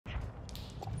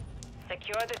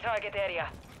Secure the target area.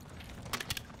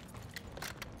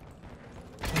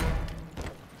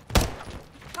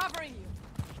 Covering you.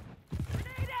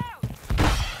 Grenade out!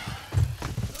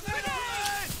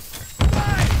 Grenade!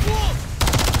 Right! Wolf!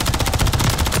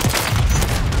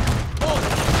 Hold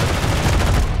it!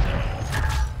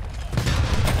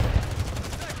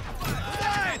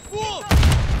 Grenade! Wolf!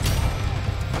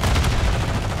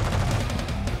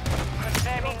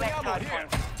 Confirming next hard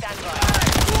point. Stand by.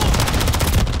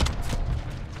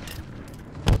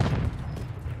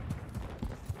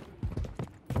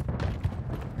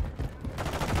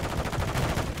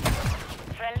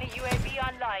 Friendly UAV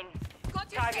online.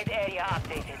 Got your Target area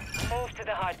updated. Move to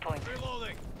the hard point.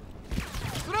 Reloading!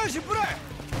 Стражи, брат!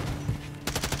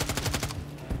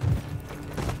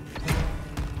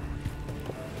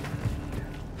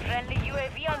 Friendly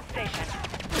UAV on station.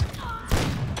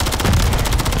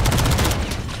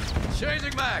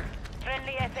 Changing mag!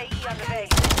 Friendly SAE on the base.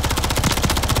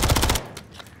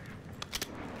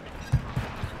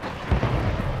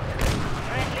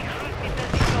 Friendly cruise missile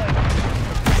deployed.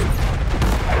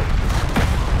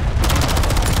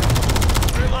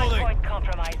 Reloading! Hardpoint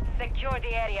compromised. Secure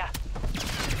the area.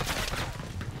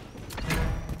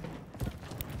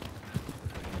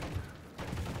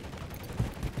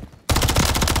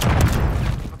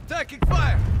 Taking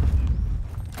fire!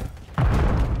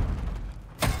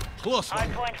 Close one.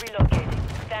 Hardpoint relocated.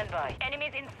 Stand by.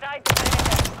 Enemies inside the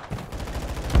perimeter.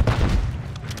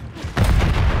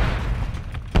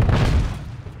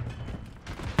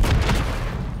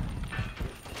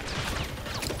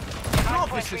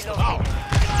 Trophy Hardpoint system relocated. out!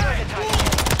 Secure the target.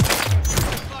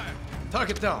 Fire!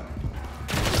 Target down!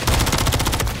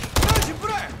 Стражи,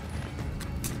 брат!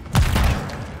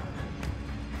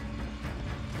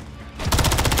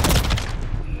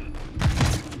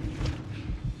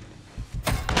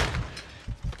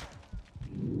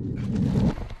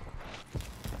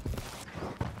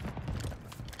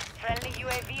 Friendly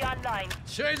UAV online.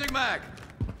 Changing mag!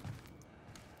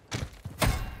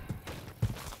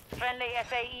 Friendly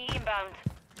SAE inbound.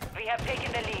 We have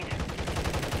taken the lead.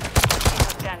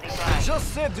 Standing by.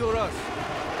 Just said to us!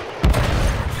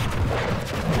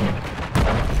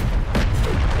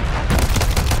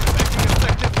 Making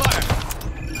effective fire!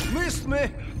 Missed me!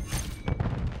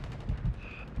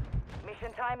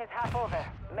 Mission time is half over.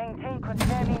 Maintain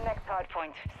confirming next hard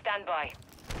point. Stand by.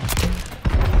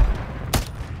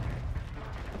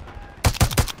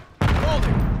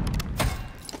 Holding!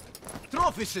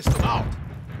 Trophy system out!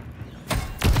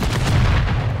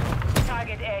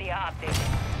 Target area updated.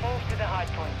 Move to the hard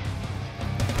point.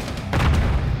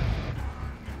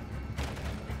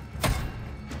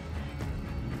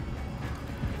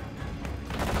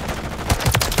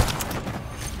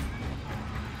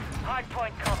 Hard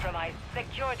point compromised.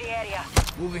 Secure the area.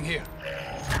 Moving here.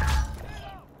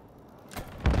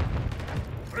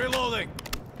 Reloading!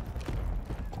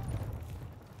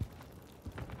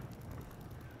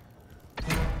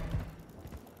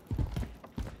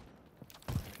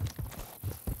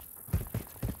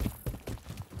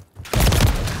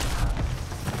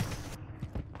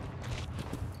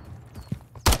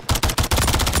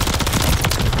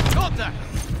 Contact!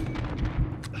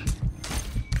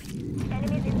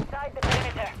 Enemies inside the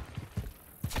perimeter.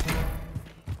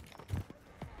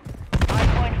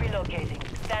 Hardpoint relocating.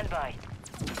 Stand by.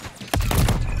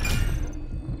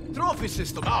 Trophy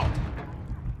system out!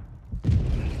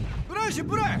 Бражи,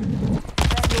 брат!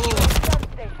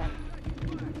 Substation.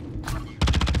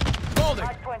 Holding!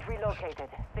 Hardpoint relocated.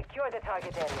 Secure the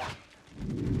target area.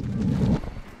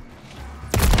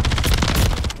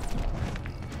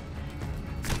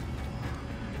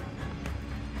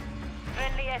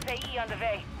 Friendly SAE on the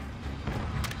way.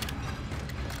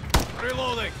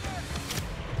 Reloading!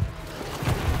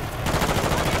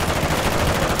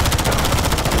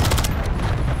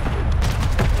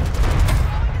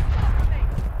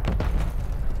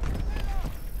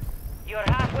 You're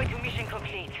halfway to mission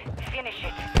complete. Finish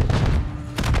it.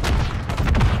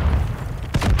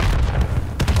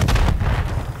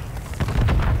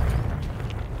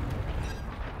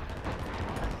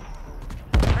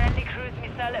 Friendly cruise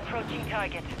missile approaching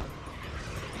target.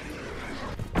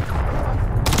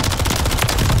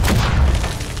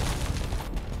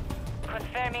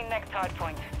 Confirming next hard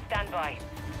point. Stand by.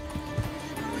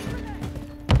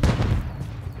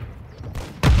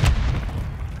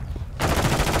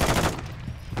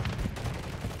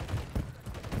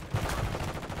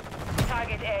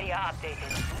 Target area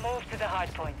updated. Move to the hard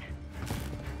point.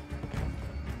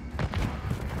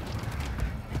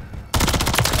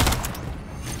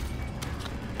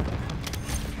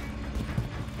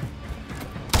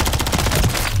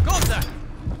 Contact!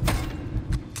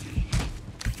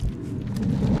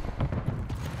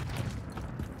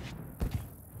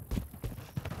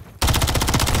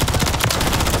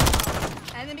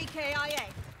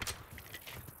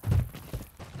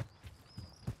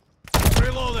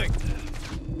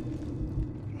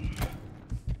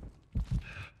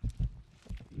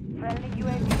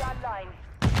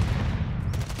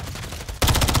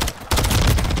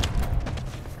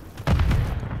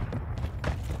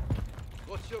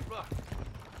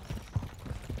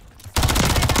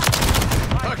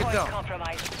 Target Hardpoint down.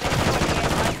 compromised.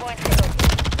 Hardpoint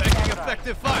reloaded. Taking Stand by.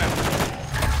 effective fire.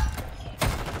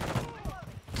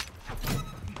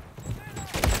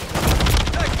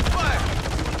 Taking fire.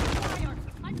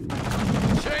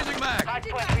 Changing mag.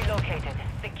 Hardpoint relocated.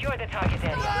 Secure the target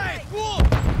area. Grenade! Whoa!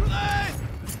 Grenade!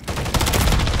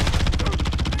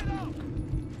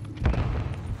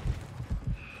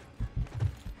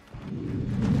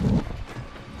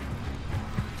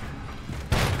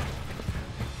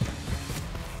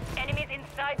 Enemies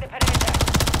inside the perimeter.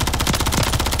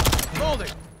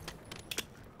 Holding.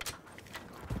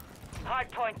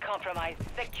 Hardpoint compromised.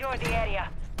 Secure the area.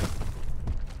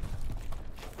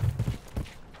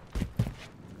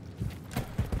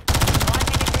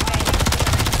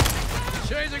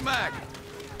 Changing mag.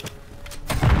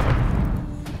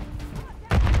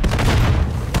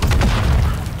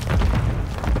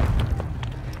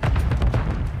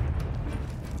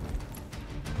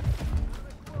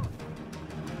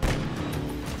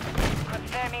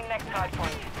 Confirming next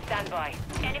hardpoint. Stand by.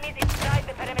 Enemies inside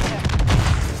the perimeter.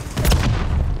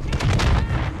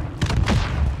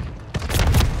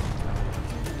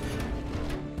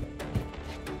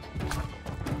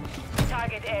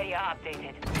 Target area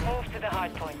updated. Move to the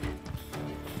hardpoint.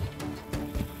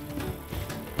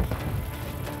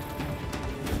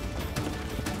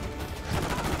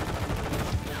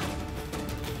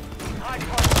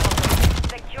 Hardpoint covered.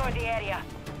 Secure the area.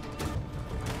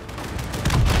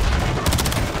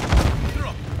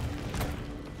 Drop.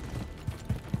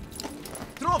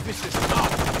 Trophy system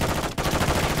out.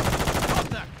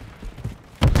 Contact.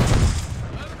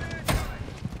 Enemy inside.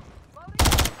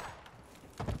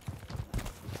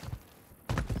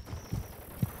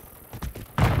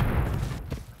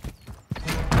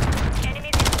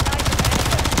 Enemies inside the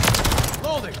perimeter.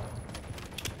 Loading.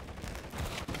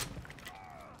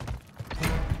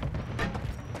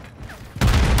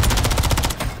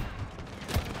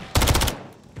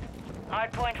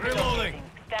 Hardpoint Reloading. relocating.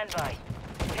 Stand by.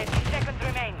 50 seconds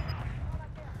remain.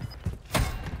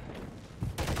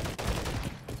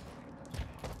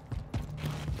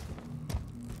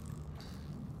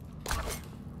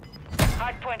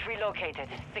 Hardpoint relocated.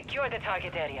 Secure the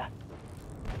target area.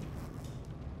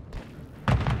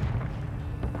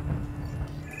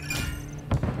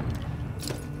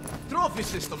 Trophy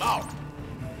system out.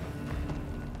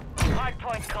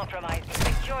 Hardpoint compromised.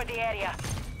 Secure the area.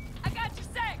 I got you,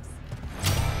 Sex!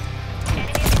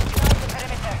 Enemies inside the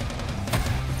perimeter.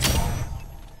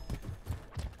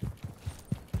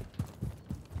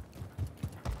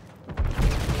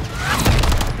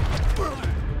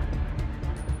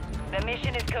 The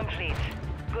mission is complete.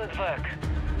 Good work.